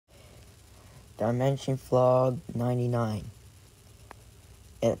Dimension Vlog 99.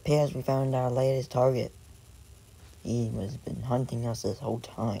 It appears we found our latest target. He has been hunting us this whole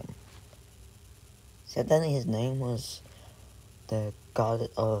time. Said that his name was the God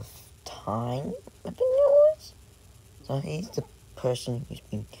of Time, I think it was? So he's the person who's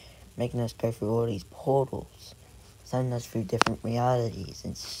been making us go through all these portals, sending us through different realities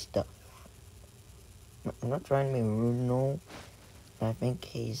and stuff. I'm not trying to be rude and all, but I think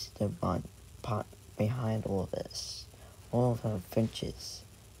he's the part behind all of this. All of our adventures.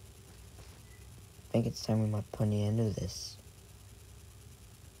 I think it's time we might put an end to this.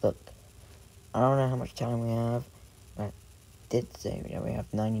 Look, I don't know how much time we have, but I did say that we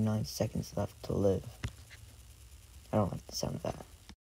have 99 seconds left to live. I don't like the sound of that.